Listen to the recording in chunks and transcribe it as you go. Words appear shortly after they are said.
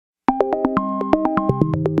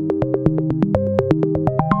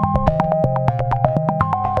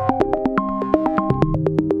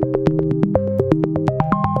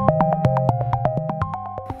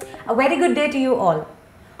very good day to you all.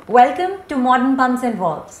 Welcome to Modern Pumps and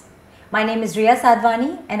Valves. My name is Riya Sadhwani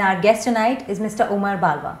and our guest tonight is Mr. Umar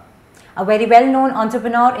Balwa, a very well-known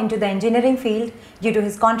entrepreneur into the engineering field due to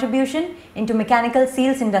his contribution into mechanical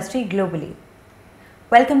seals industry globally.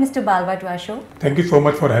 Welcome Mr. Balwa to our show. Thank you so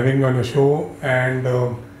much for having me on your show, and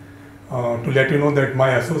to let you know that my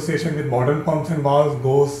association with Modern Pumps and Valves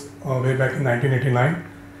goes way back in 1989,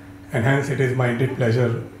 and hence it is my indeed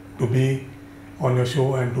pleasure to be on your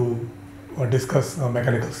show and to discuss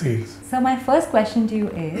mechanical seals. So my first question to you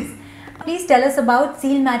is, please tell us about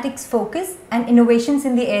Sealmatic's focus and innovations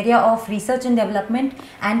in the area of research and development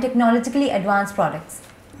and technologically advanced products.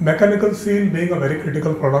 Mechanical seal being a very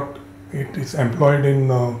critical product, it is employed in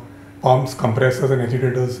pumps, compressors and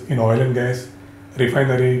agitators in oil and gas,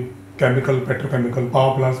 refinery, chemical, petrochemical,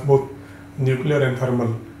 power plants, both nuclear and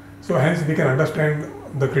thermal. So hence we can understand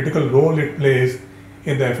the critical role it plays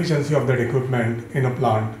in the efficiency of that equipment in a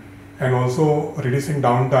plant, and also reducing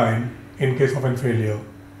downtime in case of a failure.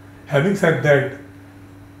 Having said that,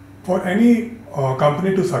 for any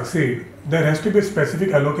company to succeed, there has to be a specific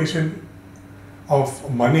allocation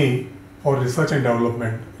of money for research and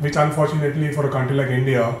development, which unfortunately for a country like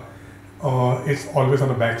India is always on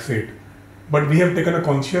the back seat. But we have taken a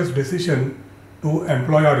conscious decision to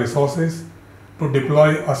employ our resources to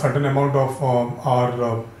deploy a certain amount of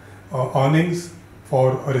our earnings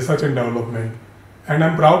for research and development. And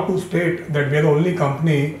I'm proud to state that we are the only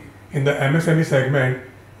company in the MSME segment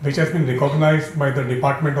which has been recognized by the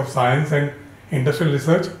Department of Science and Industrial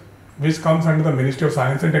Research, which comes under the Ministry of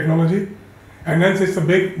Science and Technology. And hence it's a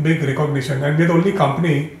big recognition, and we are the only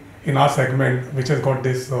company in our segment which has got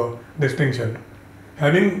this distinction.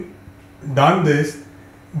 Having done this,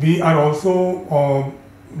 we are also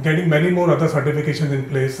getting many more other certifications in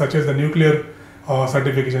place, such as the nuclear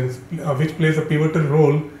certifications, which plays a pivotal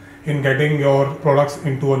role in getting your products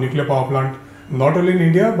into a nuclear power plant, not only in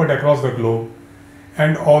India but across the globe.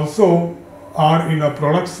 And also our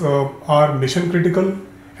products are mission critical,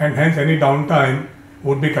 and hence any downtime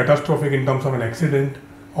would be catastrophic in terms of an accident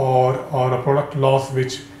or a product loss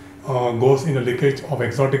which goes in a leakage of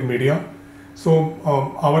exotic media. So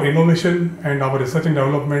our innovation and our research and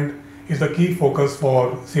development is the key focus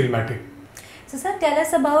for Sealmatic. So sir, tell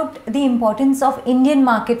us about the importance of Indian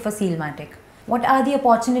market for Sealmatic. What are the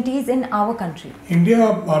opportunities in our country? India,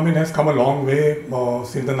 has come a long way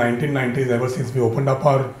since the 1990s, ever since we opened up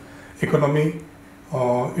our economy.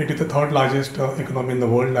 It is the third largest economy in the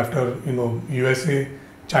world after USA,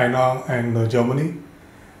 China and Germany.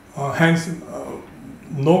 Hence,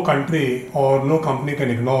 no country or no company can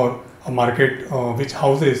ignore a market which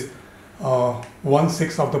houses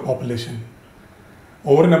 1/6 of the population.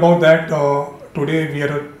 Over and above that, today we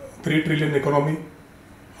are a 3 trillion economy.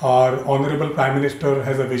 Our Honorable Prime Minister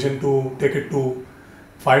has a vision to take it to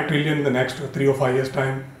 5 trillion in the next 3 or 5 years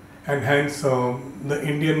time, and hence the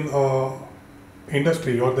Indian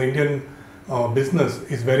industry or the Indian business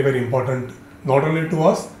is very important, not only to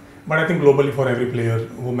us but I think globally for every player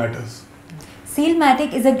who matters.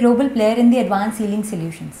 Sealmatic is a global player in the advanced sealing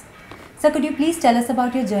solutions. So could you please tell us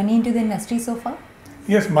about your journey into the industry so far?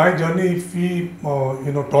 Yes, my journey, if we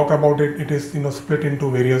talk about it, it is split into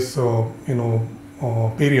various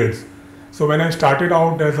periods. So when I started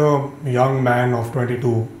out as a young man of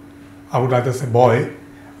 22, I would rather say boy,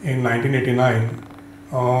 in 1989,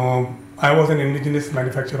 I was an indigenous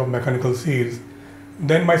manufacturer of mechanical seals.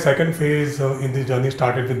 Then my second phase in this journey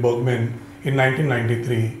started with Bergman in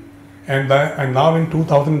 1993, and now in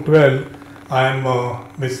 2012 I am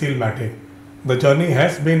with Sealmatic. The journey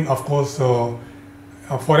has been, of course,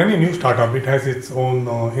 for any new startup, it has its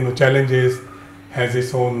own challenges, has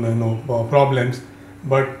its own problems.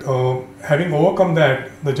 But having overcome that,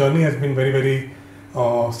 the journey has been very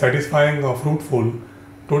satisfying, fruitful.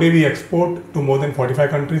 Today we export to more than 45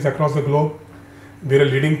 countries across the globe. We are a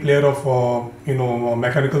leading player of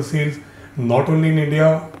mechanical seals, not only in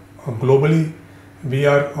India, globally. We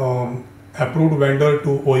are approved vendor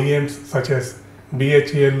to OEMs such as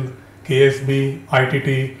BHEL, KSB,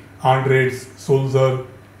 ITT, Andres, Sulzer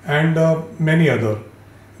and many other.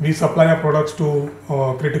 We supply our products to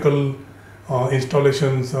critical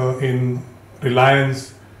installations in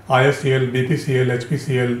Reliance, IOCL, BPCL,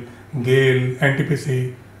 HPCL, GAIL,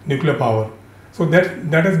 NTPC, nuclear power. So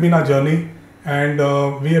that has been our journey, and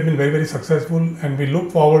we have been very successful, and we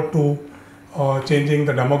look forward to changing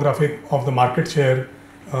the demographic of the market share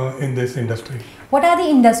in this industry. What are the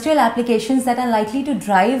industrial applications that are likely to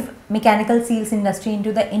drive mechanical seals industry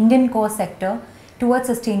into the Indian core sector towards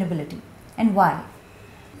sustainability, and why?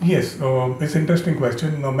 Yes, it's an interesting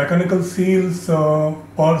question. Mechanical seals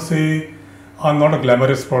per se are not a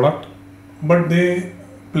glamorous product, but they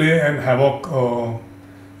play an havoc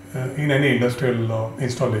in any industrial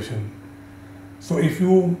installation. So if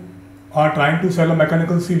you are trying to sell a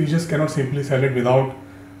mechanical seal, you just cannot simply sell it without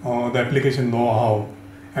the application know-how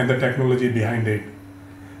and the technology behind it.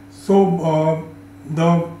 So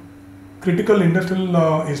the critical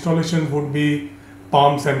industrial installations would be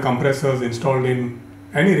pumps and compressors installed in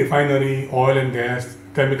any refinery, oil and gas,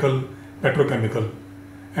 chemical, petrochemical.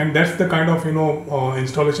 And that's the kind of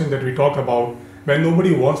installation that we talk about when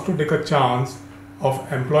nobody wants to take a chance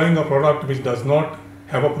of employing a product which does not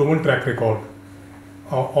have a proven track record,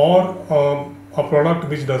 or a product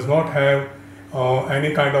which does not have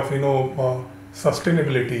any kind of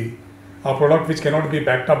sustainability, a product which cannot be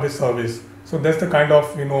backed up with service. So that's the kind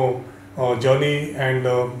of journey and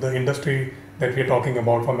the industry that we are talking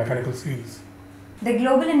about for mechanical seals. The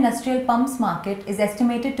global industrial pumps market is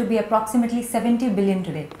estimated to be approximately 70 billion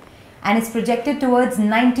today and is projected towards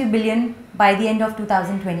 90 billion by the end of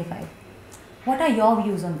 2025. What are your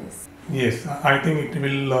views on this? Yes, I think it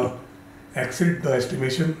will exceed the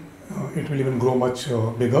estimation. It will even grow much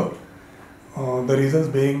bigger. The reasons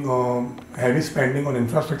being heavy spending on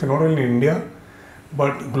infrastructure, not only in India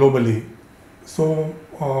but globally. So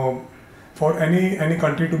for any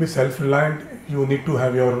country to be self-reliant, you need to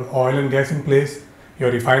have your oil and gas in place, your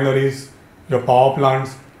refineries, your power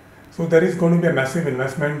plants. So there is going to be a massive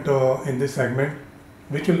investment in this segment,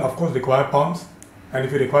 which will of course require pumps. And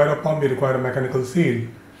if you require a pump, you require a mechanical seal.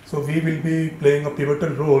 So we will be playing a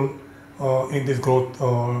pivotal role in this growth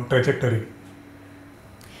trajectory.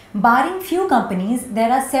 Barring few companies,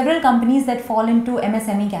 there are several companies that fall into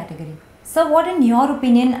MSME category. So what in your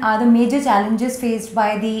opinion are the major challenges faced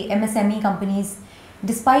by the MSME companies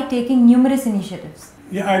despite taking numerous initiatives?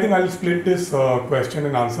 Yeah, I think I'll split this question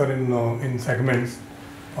and answer in segments.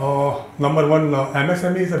 Number one,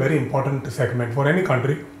 MSME is a very important segment for any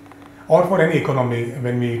country or for any economy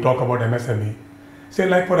when we talk about MSME. Say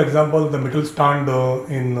like for example the Mittelstand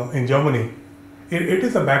in Germany, it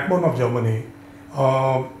is the backbone of Germany,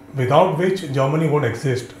 without which Germany won't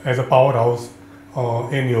exist as a powerhouse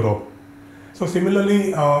in Europe. So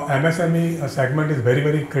similarly, MSME segment is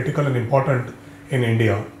very critical and important in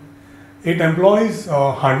India. It employs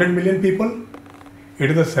 100 million people.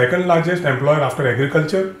 It is the second largest employer after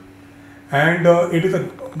agriculture, and it is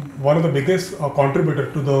one of the biggest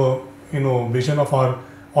contributor to the vision of our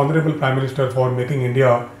Honorable Prime Minister for making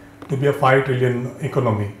India to be a 5 trillion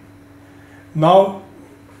economy. Now,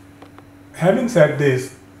 having said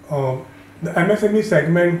this, the MSME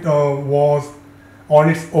segment was on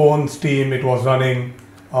its own steam. It was running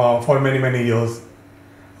for many years.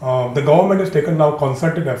 The government has taken now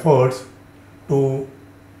concerted efforts to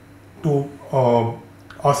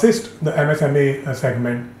assist the MSME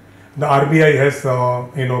segment. The RBI has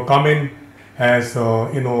come in, has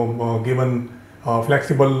given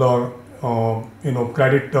flexible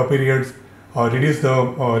credit periods, reduced the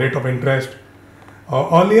rate of interest.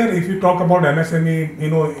 Earlier, if you talk about MSME,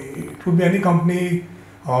 it could be any company,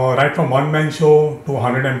 right from one-man show to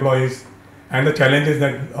 100 employees, and the challenges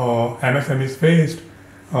that MSMEs faced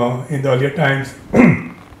in the earlier times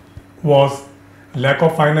was lack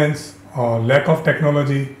of finance, lack of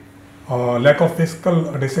technology, lack of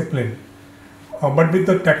fiscal discipline. But with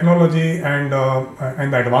the technology and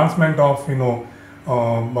the advancement of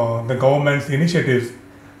the government's initiatives,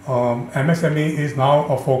 MSME is now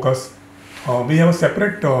a focus. We have a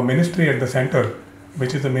separate ministry at the center,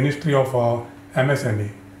 which is the Ministry of MSME.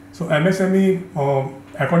 So MSME,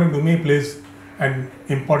 according to me, plays an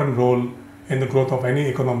important role in the growth of any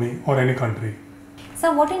economy or any country.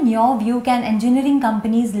 So what in your view can engineering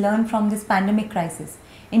companies learn from this pandemic crisis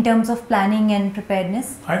in terms of planning and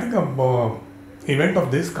preparedness? I think an event of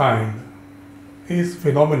this kind is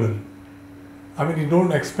phenomenal. I mean, you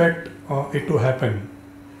don't expect it to happen.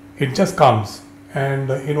 It just comes and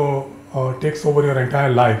takes over your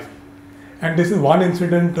entire life. And this is one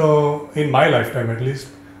incident in my lifetime at least,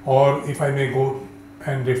 or if I may go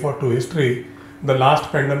and refer to history, the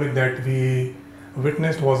last pandemic that we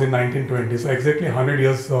witnessed was in 1920. So exactly 100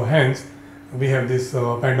 years hence, we have this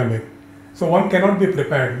pandemic. So one cannot be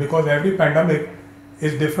prepared because every pandemic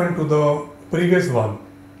is different to the previous one.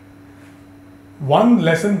 One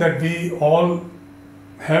lesson that we all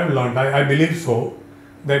have learned, I believe so,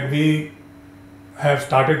 that we have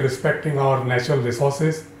started respecting our natural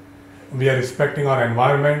resources, we are respecting our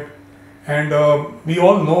environment, and we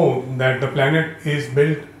all know that the planet is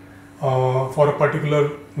built for a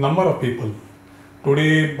particular number of people.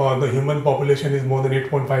 Today the human population is more than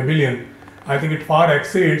 8.5 billion. I think it far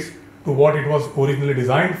exceeds to what it was originally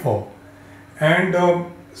designed for. And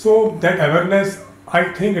so that awareness, I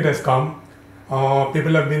think it has come.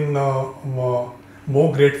 People have been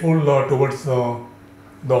more grateful towards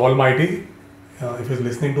the Almighty if He is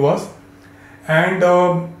listening to us. And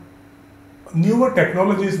newer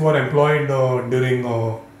technologies were employed during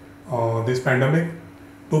this pandemic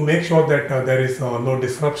to make sure that there is no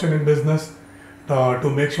disruption in business, to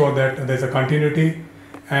make sure that there is a continuity,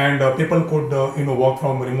 and people could work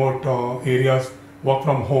from remote areas, work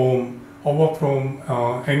from home, or work from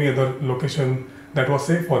any other location that was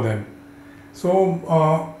safe for them. So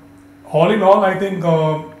all in all, I think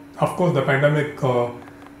of course the pandemic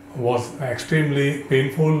was extremely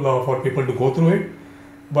painful for people to go through it,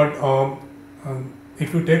 but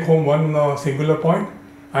if you take home one singular point,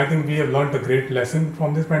 I think we have learned a great lesson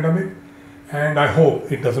from this pandemic, and I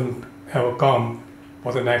hope it doesn't ever come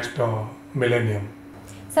for the next millennium.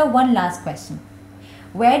 So one last question.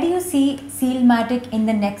 Where do you see Sealmatic in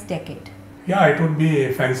the next decade? Yeah, it would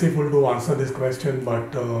be fanciful to answer this question,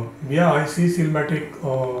 but yeah, I see Sealmatic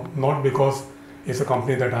not because it's a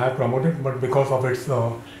company that I have promoted, but because of its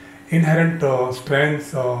inherent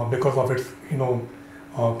strengths, because of its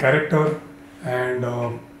character, and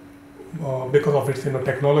because of its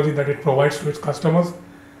technology that it provides to its customers.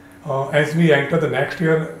 As we enter the next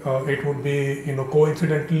year, it would be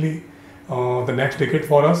coincidentally the next decade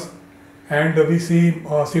for us, and we see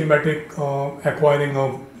Sealmatic acquiring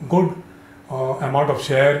a good amount of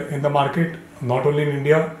share in the market, not only in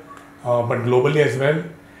India but globally as well.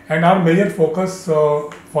 And our major focus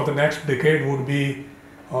for the next decade would be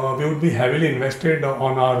we would be heavily invested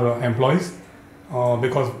on our employees,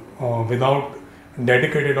 because without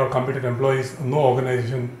dedicated or competent employees, no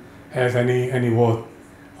organization has any worth.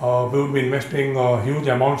 We would be investing huge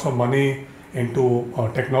amounts of money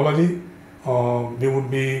into technology. We would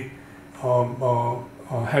be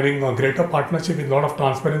having a greater partnership with a lot of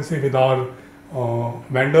transparency with our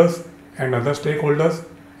vendors and other stakeholders.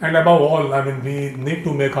 And above all, I mean, we need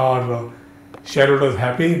to make our shareholders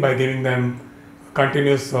happy by giving them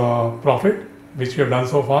continuous profit, which we have done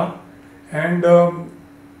so far. And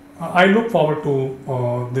I look forward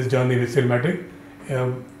to this journey with Sealmatic.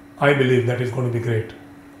 I believe that is going to be great.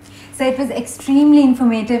 So it was extremely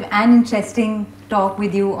informative and interesting talk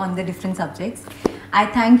with you on the different subjects. I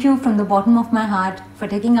thank you from the bottom of my heart for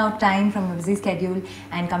taking out time from a busy schedule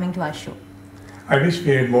and coming to our show. I wish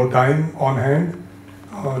we had more time on hand.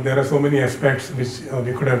 There are so many aspects which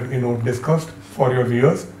we could have discussed for your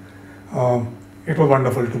viewers. It was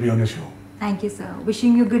wonderful to be on your show. Thank you, sir.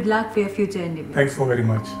 Wishing you good luck for your future endeavors. Thanks so very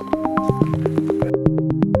much.